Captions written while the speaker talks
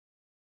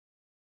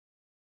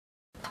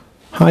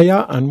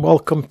Hiya and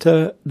welcome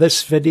to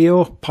this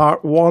video,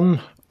 part 1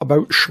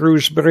 about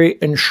Shrewsbury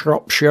in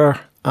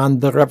Shropshire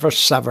and the River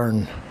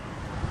Severn.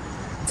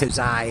 'Tis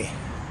I,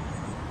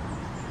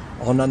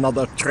 on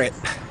another trip.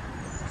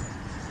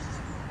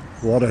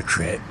 What a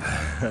trip.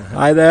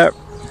 Hi there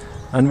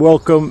and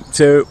welcome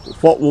to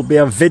what will be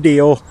a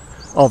video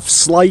of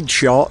slide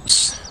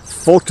shots,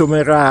 photo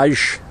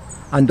mirage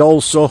and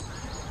also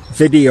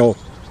video.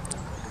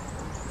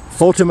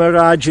 Photo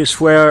mirage is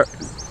where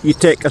you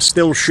take a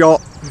still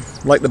shot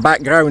like the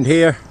background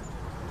here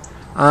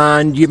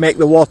and you make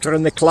the water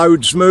and the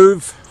clouds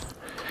move.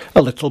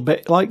 A little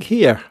bit like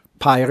here,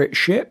 pirate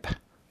ship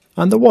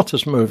and the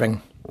water's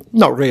moving.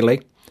 Not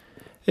really,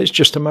 it's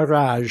just a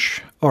mirage.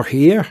 Or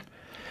here,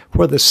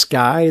 where the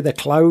sky, the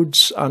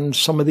clouds and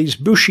some of these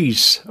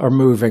bushes are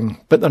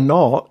moving, but they're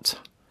not.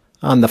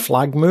 And the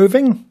flag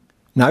moving?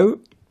 No,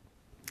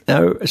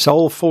 it's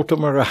all photo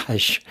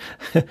mirage.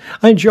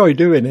 I enjoy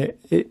doing it.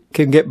 It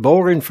can get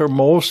boring for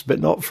most, but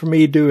not for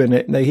me doing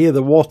it. And I hear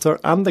the water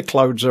and the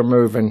clouds are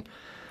moving.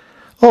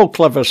 All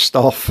clever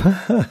stuff.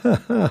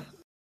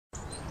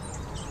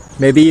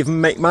 Maybe even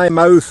make my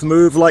mouth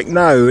move like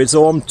now as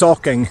though I'm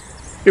talking,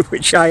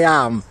 which I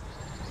am.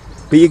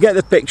 But you get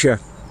the picture.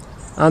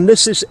 And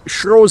this is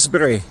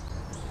Shrewsbury,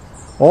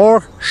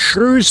 or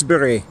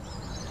Shrewsbury.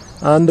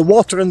 And the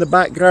water in the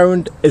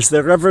background is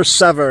the River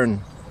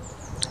Severn.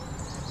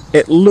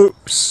 It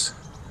loops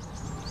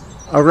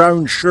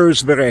around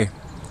Shrewsbury,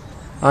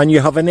 and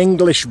you have an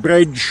English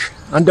bridge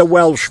and a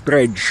Welsh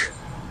bridge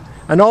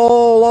and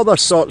all other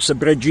sorts of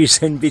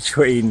bridges in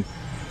between.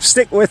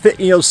 Stick with it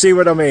and you'll see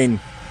what I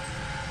mean.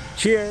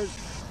 Cheers.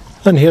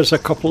 And here's a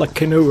couple of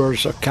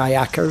canoers or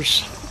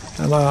kayakers,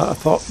 and I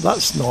thought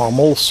that's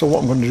normal, so what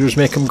I'm going to do is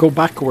make them go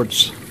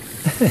backwards.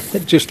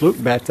 It just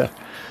looked better.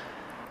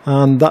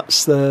 And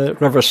that's the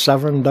River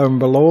Severn down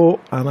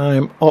below, and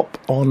I'm up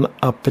on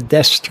a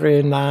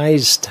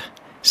pedestrianised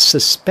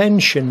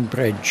suspension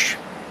bridge.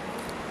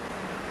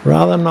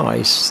 Rather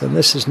nice. And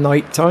this is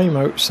night time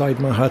outside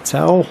my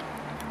hotel.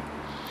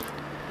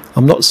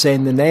 I'm not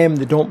saying the name,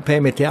 they don't pay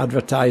me to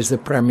advertise the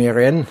Premier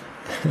Inn.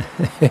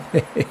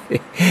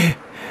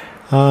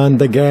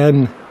 And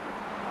again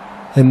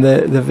in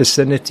the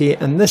vicinity,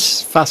 and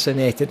this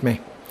fascinated me.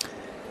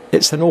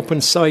 It's an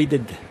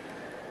open-sided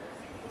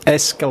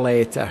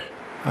escalator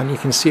and you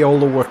can see all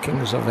the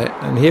workings of it,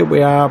 and here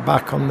we are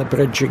back on the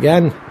bridge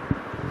again.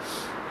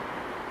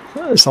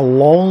 It's a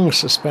long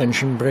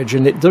suspension bridge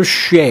and it does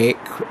shake.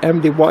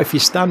 What if you're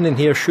standing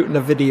here shooting a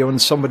video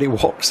and somebody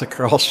walks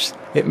across,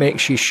 it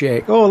makes you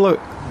shake. Oh look,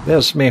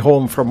 there's me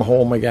home from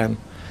home again,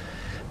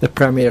 the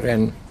Premier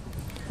Inn.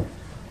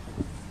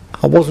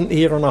 I wasn't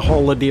here on a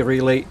holiday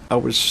really, I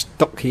was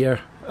stuck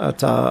here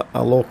at a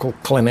local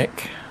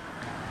clinic.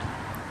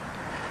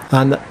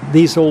 And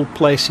these old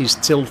places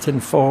tilting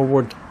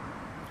forward,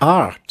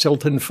 quite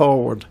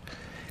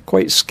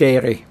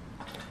scary.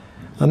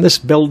 And this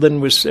building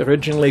was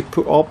originally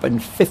put up in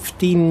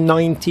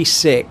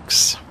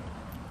 1596,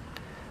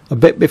 a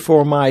bit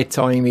before my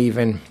time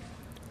even.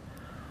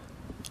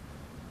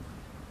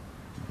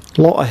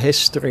 A lot of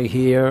history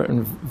here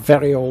and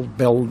very old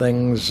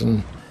buildings,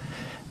 and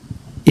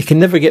you can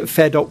never get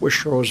fed up with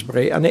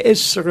Shrewsbury, and it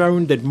is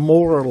surrounded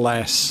more or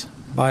less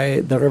by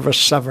the River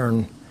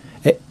Severn.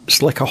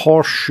 It's like a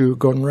horseshoe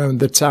going round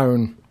the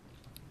town.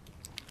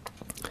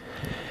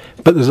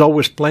 But there's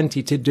always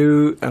plenty to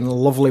do and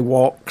lovely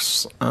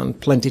walks and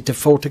plenty to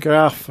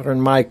photograph, or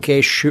in my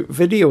case shoot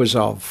videos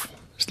of.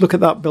 Just look at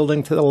that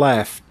building to the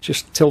left,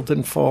 just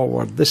tilting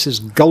forward. This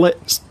is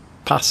Gullet's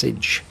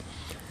Passage.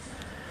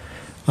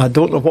 I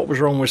don't know what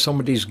was wrong with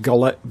somebody's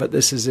gullet, but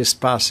this is this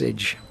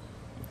passage.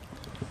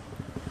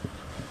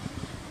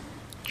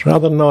 It's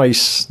rather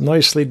nice,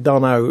 nicely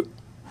done out.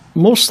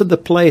 Most of the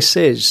place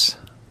is.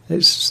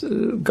 It's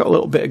got a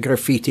little bit of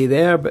graffiti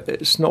there, but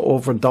it's not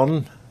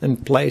overdone in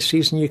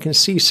places, and you can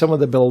see some of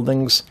the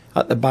buildings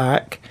at the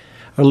back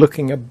are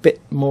looking a bit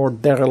more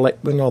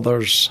derelict than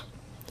others.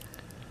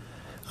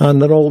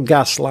 And an old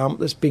gas lamp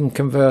that's been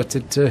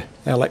converted to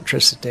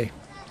electricity.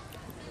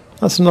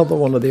 That's another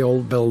one of the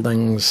old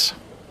buildings.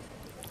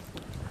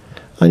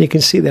 And you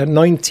can see there,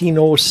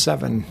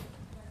 1907,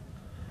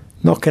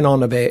 knocking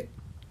on a bit.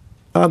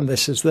 And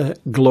this is the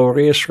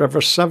glorious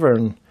River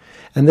Severn.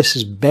 And this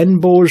is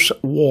Benbow's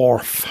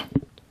Wharf.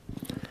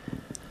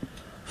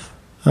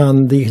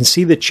 And you can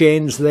see the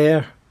chains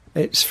there.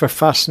 It's for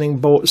fastening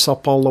boats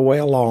up all the way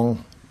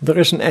along. There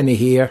isn't any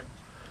here.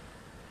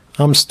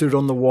 I'm stood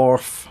on the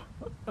wharf,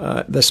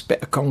 this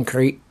bit of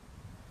concrete,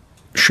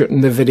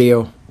 shooting the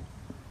video.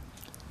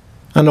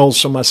 And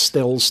also my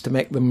stills to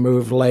make them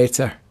move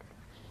later.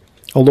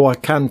 Although I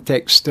can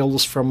take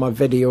stills from my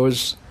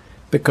videos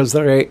because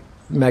they're 8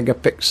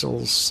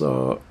 megapixels,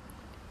 so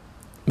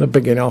they're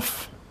big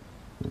enough.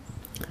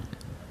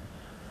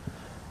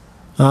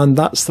 And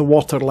that's the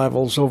water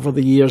levels over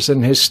the years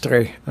in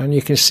history, and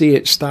you can see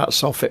it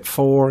starts off at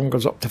 4 and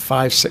goes up to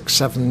 5, 6,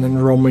 7 in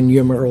Roman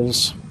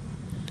numerals.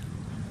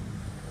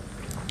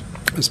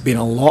 It's been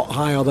a lot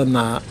higher than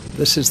that.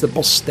 This is the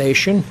bus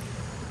station.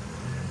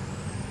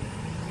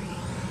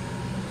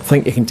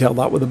 think you can tell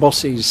that with the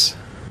buses.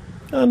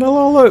 And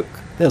hello, look,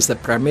 there's the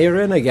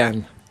Premier Inn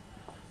again.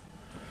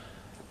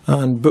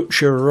 And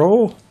Butcher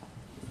Row.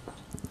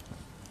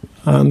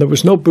 And there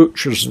was no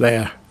butchers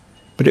there,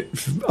 but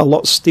it's a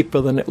lot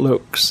steeper than it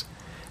looks.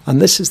 And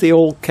this is the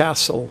old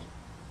castle.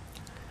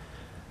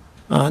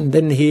 And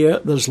in here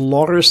there's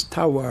Laura's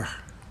Tower.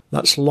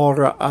 That's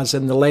Laura as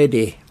in the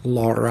lady,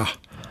 Laura.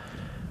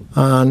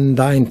 And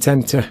I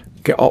intend to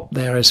get up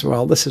there as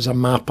well. This is a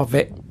map of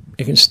it.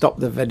 You can stop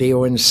the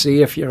video and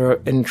see if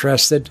you're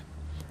interested.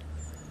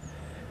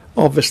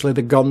 Obviously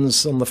the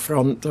guns on the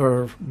front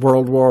are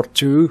World War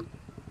II.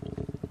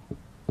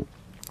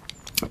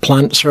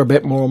 Plants are a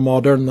bit more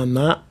modern than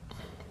that.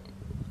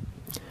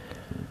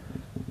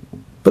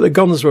 But the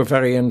guns were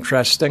very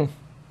interesting.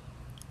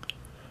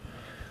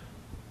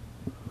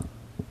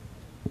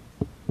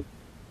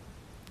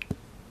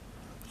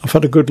 I've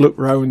had a good look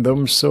round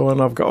them,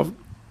 and I've got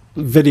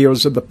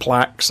videos of the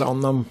plaques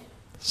on them.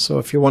 So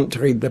if you want to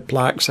read the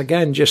plaques,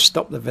 again, just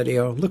stop the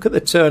video. Look at the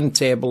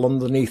turntable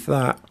underneath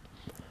that.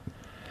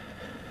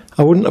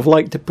 I wouldn't have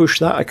liked to push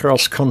that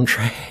across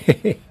country.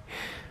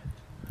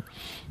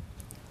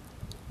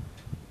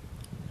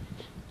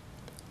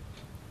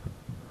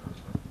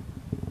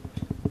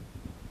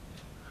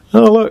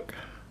 Oh look,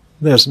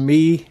 there's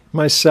me,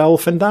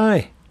 myself and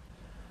I.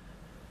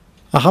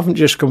 I haven't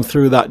just come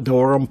through that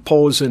door, I'm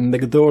posing, the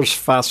door's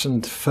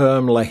fastened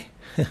firmly.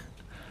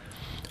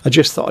 I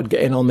just thought I'd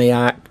get in on the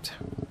act.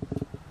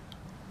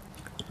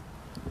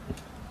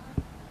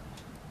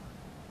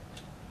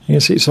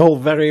 You see, it's all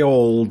very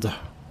old,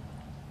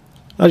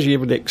 as you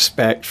would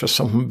expect for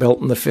something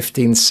built in the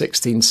 15th,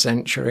 16th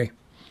century.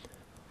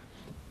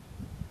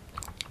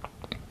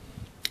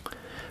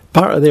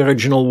 Part of the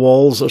original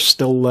walls are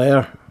still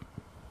there.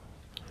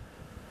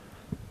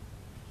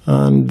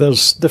 And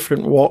there's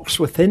different walks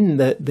within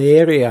the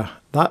area.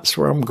 That's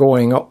where I'm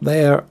going, up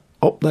there,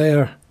 up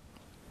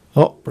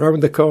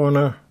round the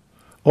corner,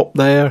 up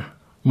there,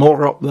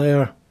 more up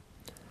there,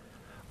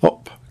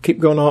 up, keep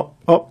going up,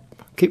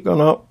 keep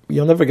going up.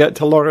 You'll never get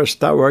to Laura's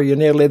Tower, you're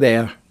nearly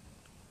there.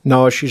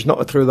 No, she's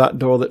not through that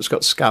door that's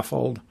got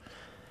scaffold.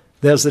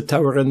 There's the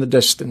tower in the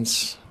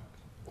distance.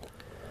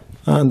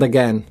 And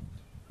again,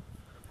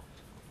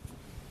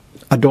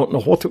 I don't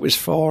know what it was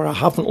for, I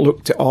haven't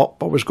looked it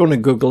up, I was going to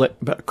Google it,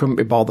 but I couldn't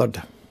be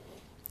bothered.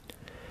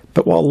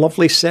 But what a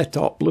lovely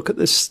setup, look at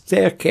the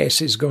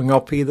staircases going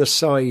up either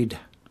side.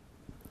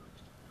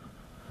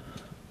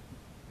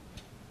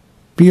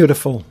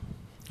 Beautiful.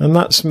 And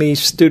that's me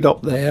stood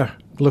up there,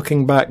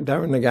 looking back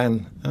down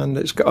again, and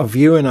it's got a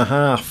view and a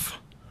half.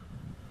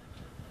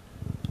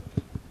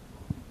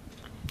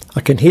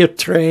 I can hear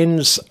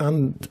trains,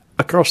 and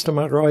across to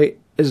my right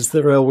is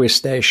the railway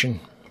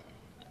station.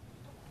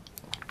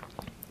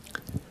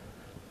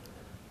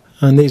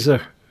 And these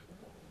are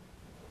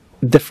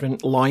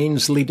different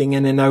lines leading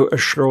in and out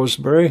of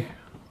Shrewsbury.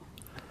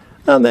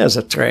 And there's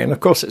a train. Of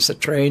course it's a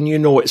train. You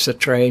know it's a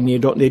train. You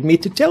don't need me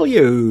to tell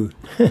you.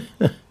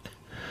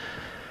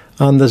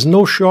 And there's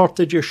no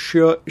shortage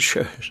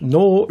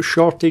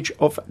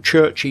of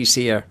churches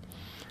here.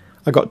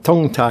 I got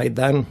tongue-tied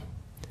then.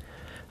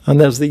 And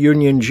there's the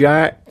Union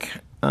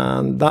Jack.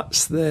 And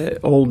that's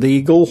the Old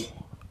Eagle.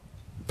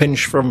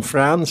 Pinched from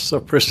France, or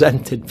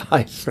presented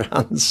by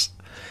France.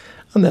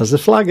 And there's the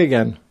flag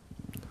again.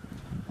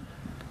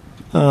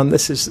 And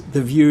this is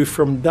the view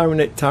from down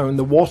at town.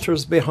 The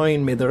water's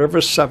behind me. The River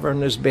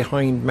Severn is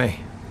behind me.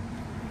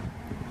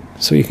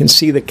 So you can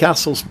see the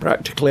castle's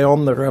practically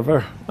on the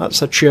river.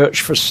 That's a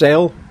church for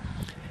sale.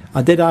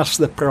 I did ask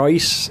the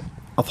price.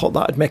 I thought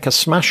that'd make a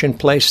smashing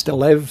place to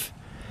live.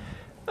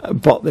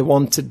 But they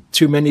wanted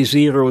too many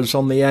zeros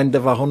on the end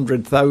of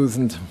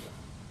 100,000.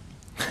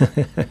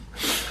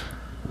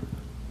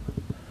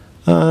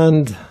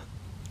 And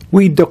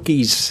wee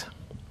duckies.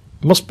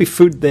 Must be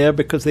food there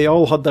because they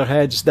all had their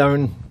heads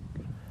down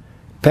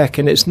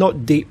pecking. It's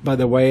not deep, by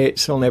the way.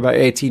 It's only about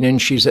 18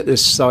 inches at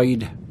this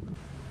side.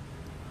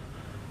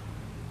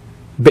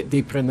 A bit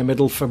deeper in the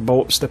middle for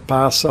boats to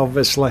pass,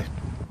 obviously.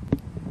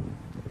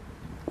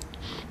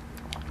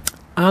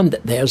 And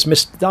there's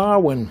Miss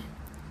Darwin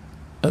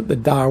at the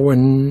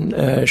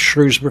Darwin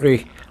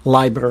Shrewsbury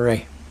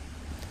Library.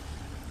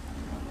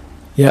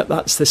 Yeah,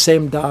 that's the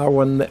same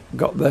Darwin that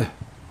got the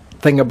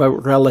thing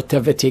about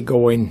relativity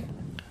going.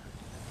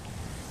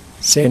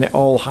 Saying it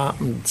all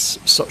happened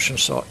such and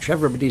such.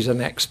 Everybody's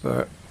an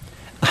expert.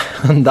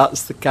 And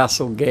that's the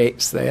castle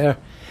gates there.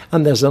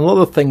 And there's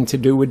another thing to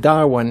do with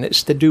Darwin.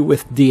 It's to do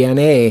with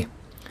DNA.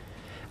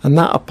 And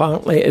that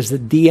apparently is the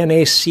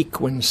DNA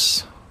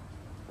sequence.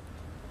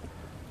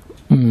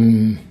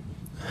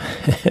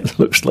 It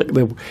looks like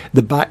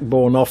the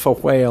backbone off a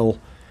whale.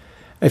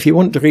 If you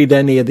want to read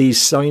any of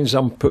these signs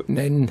I'm putting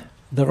in,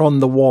 they're on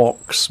the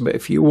walks. But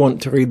if you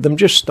want to read them,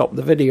 just stop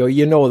the video.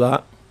 You know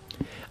that.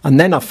 And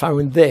then I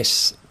found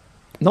this,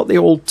 not the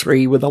old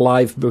tree with the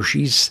live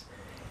bushes.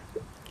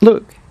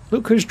 Look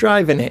who's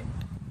driving it.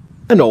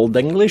 An old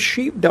English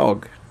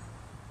sheepdog.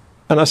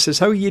 And I says,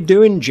 "How you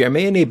doing,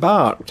 Jimmy?" And he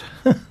barked.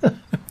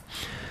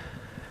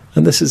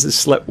 And this is the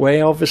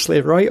slipway,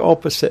 obviously, right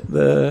opposite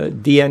the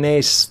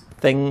DNA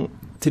thing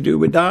to do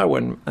with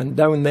Darwin. And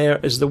down there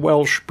is the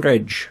Welsh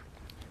bridge.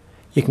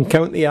 You can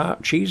count the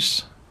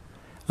arches,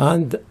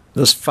 and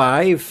there's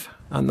 5,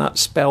 and that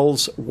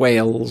spells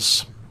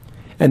Wales.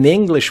 And the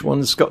English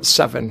one's got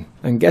 7,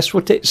 and guess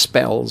what it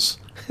spells?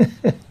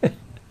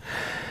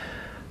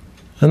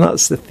 And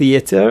that's the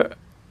theatre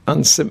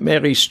and St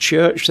Mary's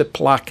Church, the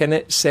plaque in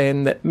it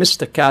saying that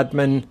Mr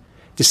Cadman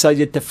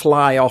decided to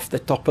fly off the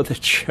top of the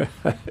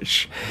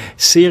church.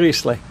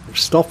 Seriously,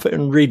 stop it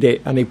and read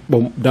it, and he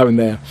bumped down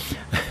there.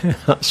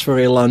 That's where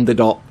he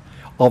landed up,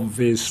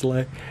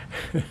 obviously.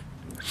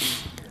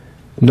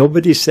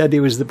 Nobody said he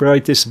was the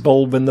brightest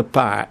bulb in the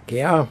park,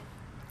 yeah?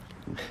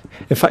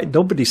 In fact,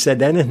 nobody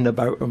said anything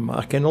about him.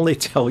 I can only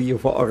tell you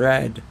what I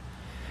read.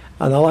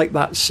 And I like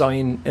that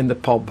sign in the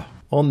pub,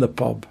 on the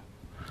pub.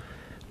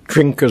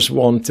 Drinkers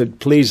wanted,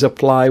 please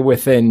apply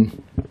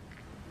within.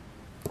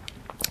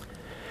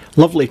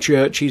 Lovely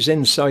churches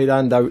inside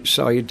and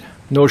outside,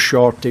 no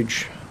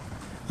shortage.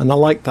 And I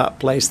like that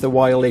place, the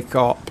Wiley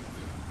Cop.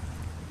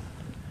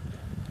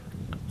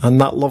 And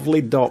that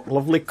lovely dock,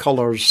 lovely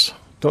colours.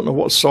 Don't know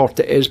what sort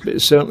it is, but it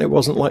certainly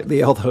wasn't like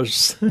the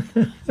others.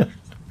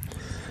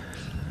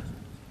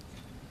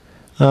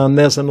 And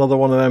there's another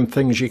one of them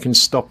things you can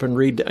stop and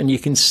read, and you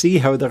can see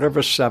how the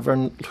River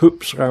Severn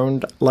hoops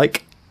round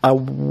like a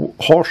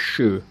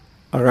horseshoe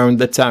around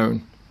the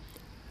town.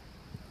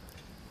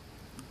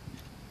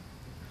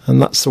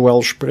 And that's the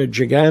Welsh bridge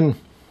again.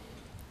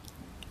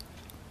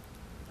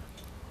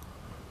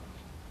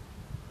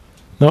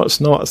 No,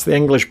 it's not. It's the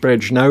English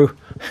bridge now.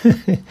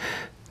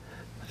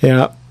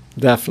 Yeah,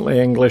 definitely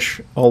English.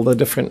 All the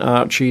different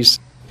arches.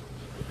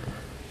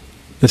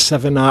 The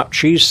 7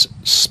 arches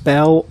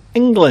spell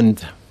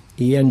England.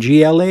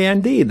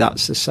 E-N-G-L-A-N-D.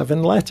 That's the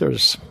 7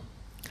 letters.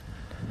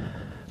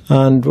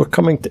 And we're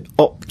coming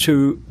up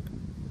to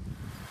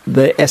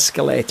the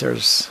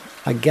escalators.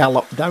 I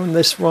galloped down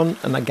this one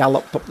and I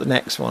galloped up the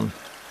next one.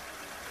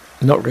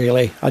 Not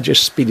really. I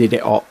just speeded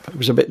it up. It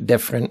was a bit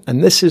different.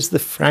 And this is the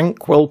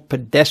Frankwell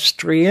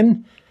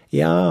pedestrian,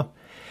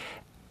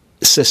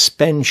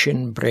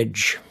 suspension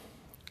bridge.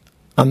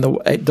 And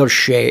it does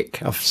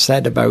shake. I've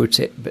said about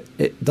it, but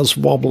it does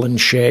wobble and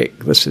shake.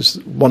 This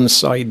is one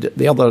side,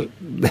 the other,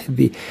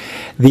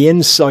 the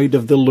inside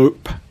of the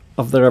loop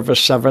of the River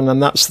Severn,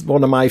 and that's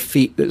one of my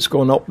feet that's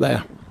going up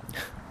there.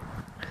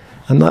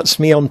 And that's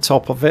me on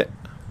top of it.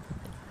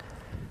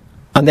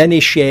 And any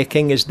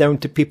shaking is down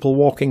to people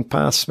walking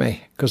past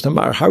me, because no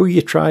matter how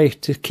you try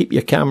to keep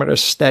your camera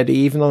steady,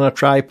 even on a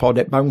tripod,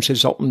 it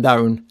bounces up and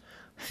down.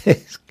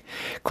 It's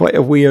quite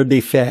a weird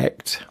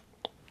effect.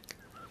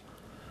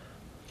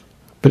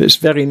 But it's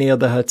very near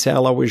the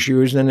hotel I was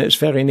using, and it's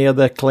very near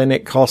the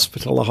clinic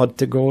hospital I had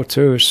to go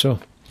to, so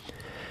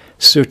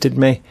suited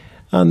me.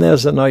 And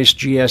there's a nice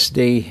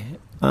GSD,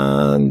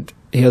 and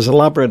here's a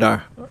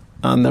Labrador,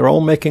 and they're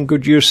all making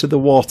good use of the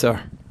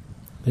water.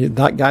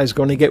 That guy's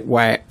going to get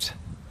wet.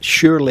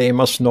 Surely he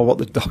must know what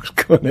the dog's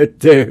going to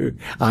do.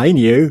 I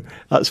knew.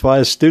 That's why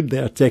I stood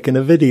there taking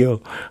a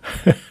video.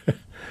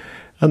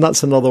 And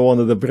that's another one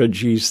of the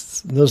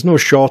bridges. There's no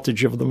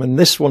shortage of them, and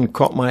this one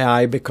caught my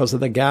eye because of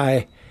the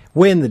guy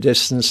way in the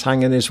distance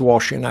hanging his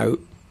washing out.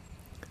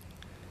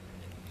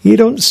 You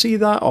don't see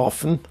that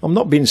often. I'm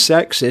not being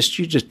sexist,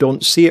 you just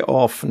don't see it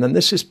often. And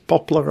this is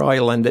Poplar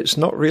Island. It's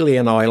not really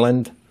an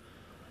island,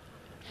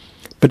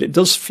 but it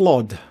does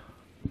flood.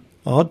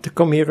 I had to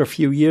come here a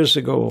few years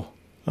ago,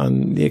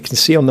 and you can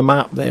see on the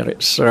map there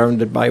it's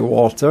surrounded by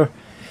water.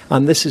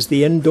 And this is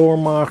the indoor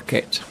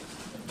market,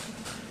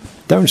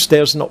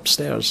 downstairs and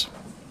upstairs.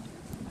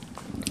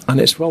 And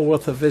it's well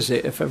worth a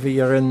visit if ever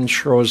you're in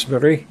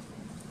Shrewsbury.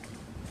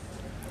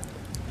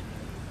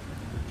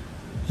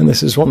 And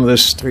this is one of the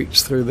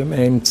streets through the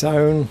main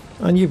town.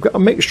 And you've got a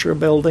mixture of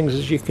buildings,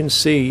 as you can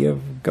see.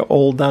 You've got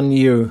old and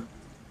new.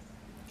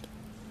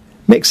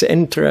 Makes it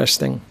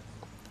interesting.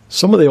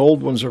 Some of the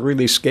old ones are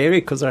really scary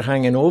because they're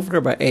hanging over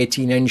about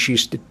 18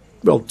 inches to,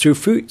 well, 2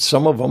 feet,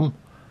 some of them.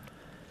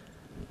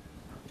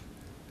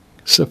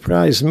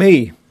 Surprised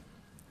me.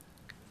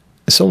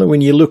 It's only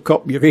when you look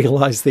up you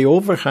realise the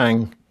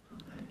overhang.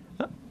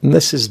 And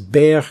this is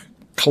Bear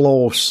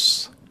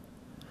Close,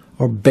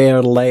 or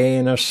Bear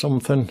Lane or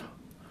something.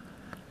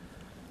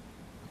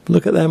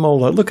 Look at them all.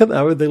 Look at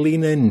how they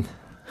lean in.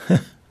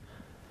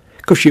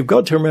 Because you've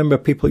got to remember,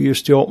 people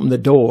used to open the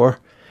door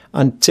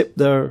and tip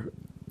their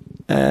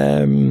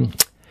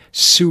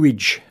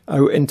sewage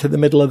out into the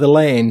middle of the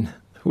lane,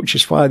 which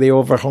is why they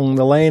overhung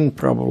the lane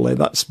probably.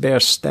 That's bare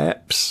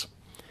steps.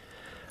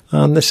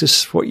 And this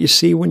is what you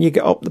see when you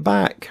get up the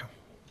back.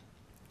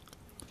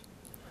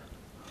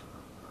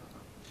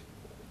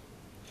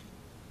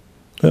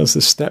 There's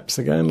the steps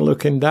again,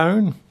 looking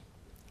down.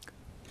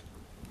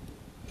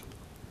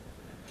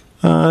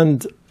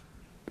 And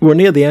we're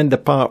near the end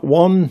of part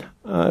 1.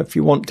 If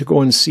you want to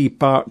go and see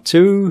part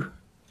 2,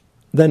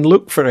 then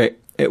look for it.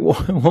 It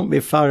won't be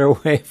far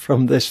away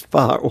from this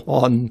part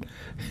 1.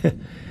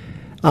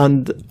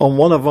 And on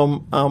one of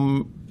them,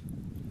 I'm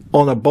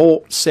on a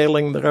boat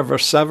sailing the River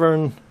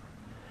Severn.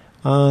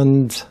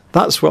 and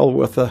that's well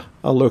worth a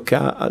look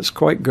at. That's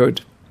quite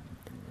good.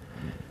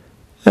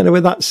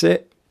 Anyway, that's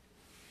it.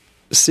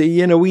 See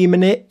you in a wee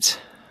minute.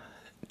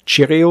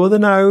 Cheerio the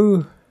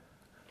now.